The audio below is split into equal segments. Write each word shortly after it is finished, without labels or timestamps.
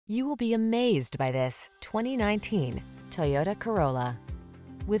You will be amazed by this 2019 Toyota Corolla.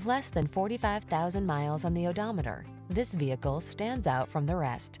 With less than 45,000 miles on the odometer, this vehicle stands out from the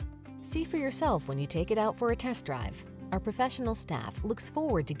rest. See for yourself when you take it out for a test drive. Our professional staff looks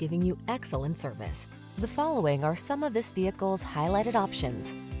forward to giving you excellent service. The following are some of this vehicle's highlighted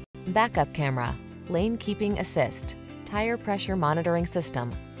options: backup camera, lane keeping assist, tire pressure monitoring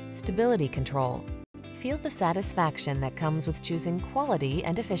system, stability control. Feel the satisfaction that comes with choosing quality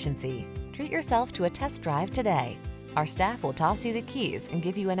and efficiency. Treat yourself to a test drive today. Our staff will toss you the keys and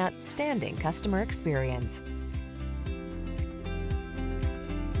give you an outstanding customer experience.